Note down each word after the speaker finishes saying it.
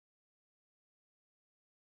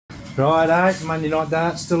Friday, Monday night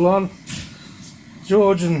darts still on.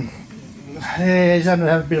 George and he's having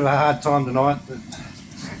a bit of a hard time tonight, but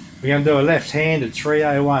we're going to do a left-handed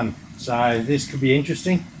 301. So this could be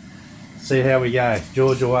interesting. See how we go.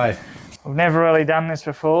 George away. I've never really done this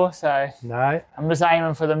before, so No. I'm just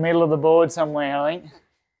aiming for the middle of the board somewhere, I think.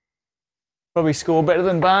 Probably score better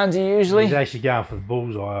than Barnesy usually. He's actually going for the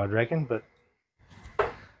bullseye, I'd reckon, but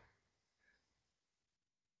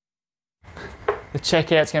the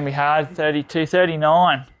checkout's going to be hard, 32,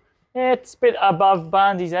 39. Yeah, it's a bit above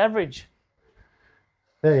Barnesy's average.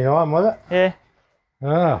 39, was it? Yeah.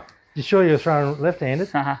 Oh, you sure you're throwing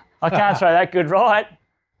left-handed? I can't throw that good right.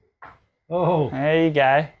 Oh. There you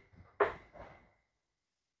go.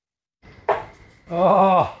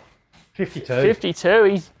 Oh, 52.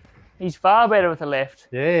 52, he's far better with the left.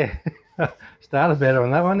 Yeah, started better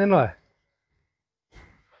on that one, didn't I?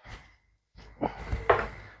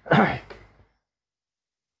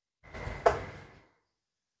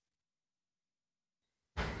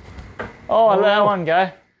 Oh, let that one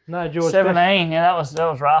go. No George 17, special. yeah, that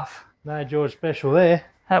was rough. No George special there.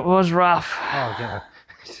 That was rough. Oh,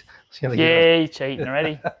 Yeah, you're cheating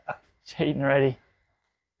already. Cheating already.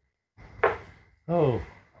 Oh.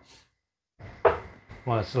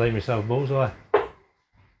 Might have to leave myself bullseye.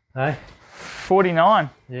 Hey? 49.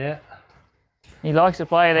 Yeah. He likes to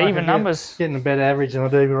play at even numbers. Getting a better average than I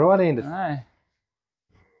do right-handed. No.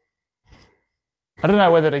 I don't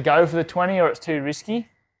know whether to go for the 20 or it's too risky.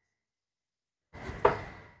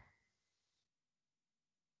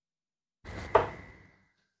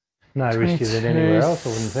 No riskier than anywhere else, I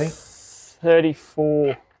wouldn't think.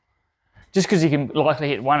 34. Just because you can likely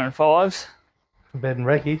hit 1 and 5s. Better than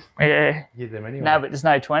recce's. Yeah. Give them anyway. No, but there's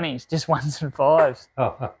no 20s, just 1s and 5s.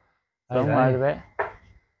 Oh. I'm worried about.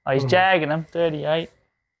 Oh, he's jagging them. 38.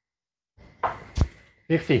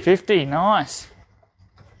 50. 50, nice.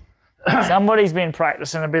 Somebody's been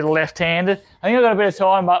practicing a bit of left-handed. I think I've got a bit of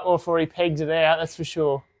time before he pegs it out, that's for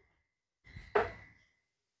sure.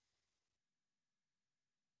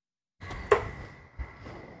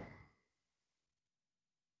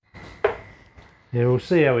 Yeah, we'll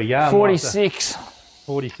see how we go. 46.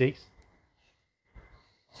 46.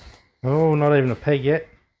 Oh, not even a peg yet.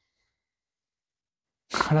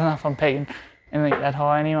 I don't know if I'm pegging anything that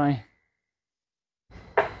high anyway.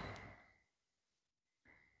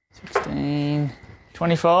 16.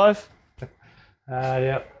 25.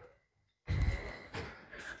 Yep.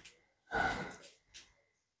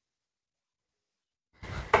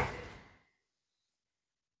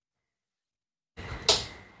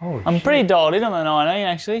 Holy I'm shit. pretty dialed in on the 19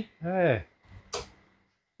 actually. Yeah.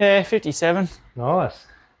 Yeah, 57. Nice.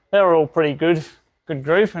 They were all pretty good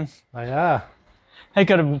group, and They are. they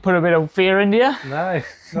could have put a bit of fear into you. No,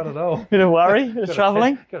 not at all. Bit of worry, bit of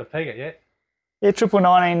troubling. Got to peg it yet. Yeah, triple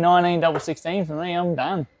 19, 19, double 16 for me. I'm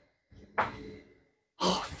done.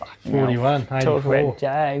 Oh, fuck. 41, Talk 84. about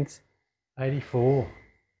Jags. 84.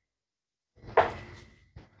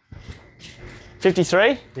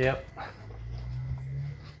 53. Yep.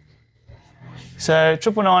 So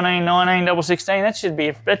triple 19, 19, double 16.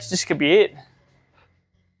 That just could be it.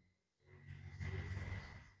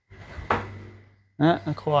 No,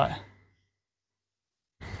 not quite.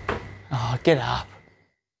 Oh, get up.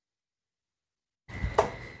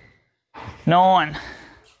 9.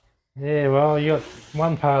 Yeah, well, you got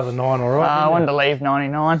one part of the 9 all right. I wanted to leave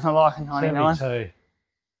 99. I like a 99. 72.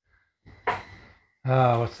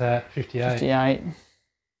 Oh, what's that? 58. 58.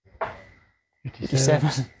 57.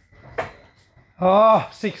 57. Oh,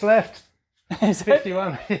 6 left. Is it?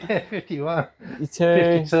 51. Yeah, 51. 52.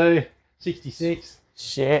 52. 66.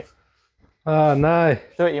 Shit. Oh, no.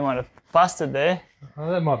 Thought you might have busted there. Oh,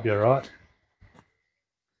 that might be all right.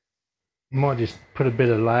 Might just put a bit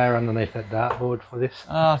of layer underneath that dartboard for this.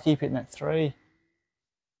 Oh, keep hitting that 3.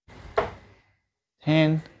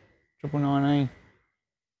 10. Triple 19.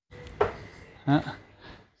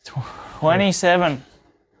 27.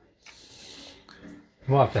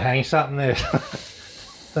 Might have to hang something there.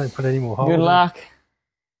 Don't put any more holes Good in. luck.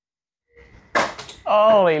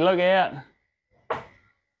 Holy, look out.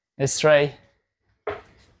 There's 3.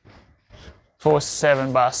 4,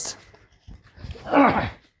 7 bust.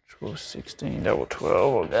 12, 16, double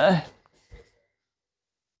 12, we'll go.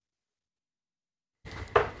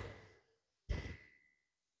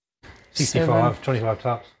 $65, 25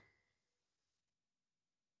 tops.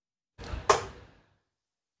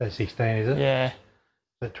 That's 16, is it? Yeah.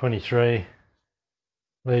 That 23.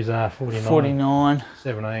 These are 49. 49.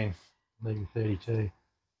 17. Leaving 32.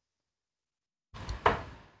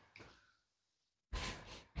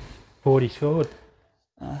 40 scored.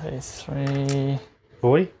 33.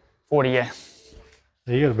 40? 40, yeah.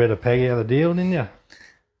 You got a better peg out of the deal, didn't you?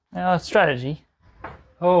 Strategy.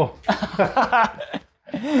 Oh.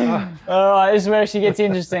 All right, this is where she gets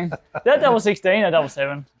interesting. That double 16 or double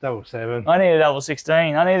 7? Double 7. I need a double 16.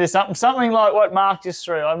 I needed something like what Mark just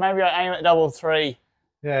threw. Or maybe I aim at double 3.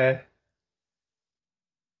 Yeah.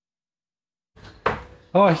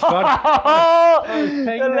 Oh, he's got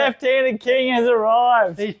The left-handed king has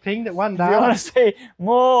arrived. He's pinged it one If you day. want to see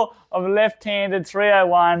more of left-handed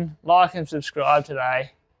 301, like and subscribe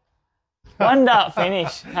today. One dart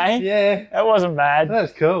finish, hey? Yeah. That wasn't bad.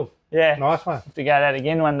 That's cool. Yeah. Nice one. Have to go that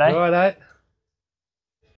again one day. Righto.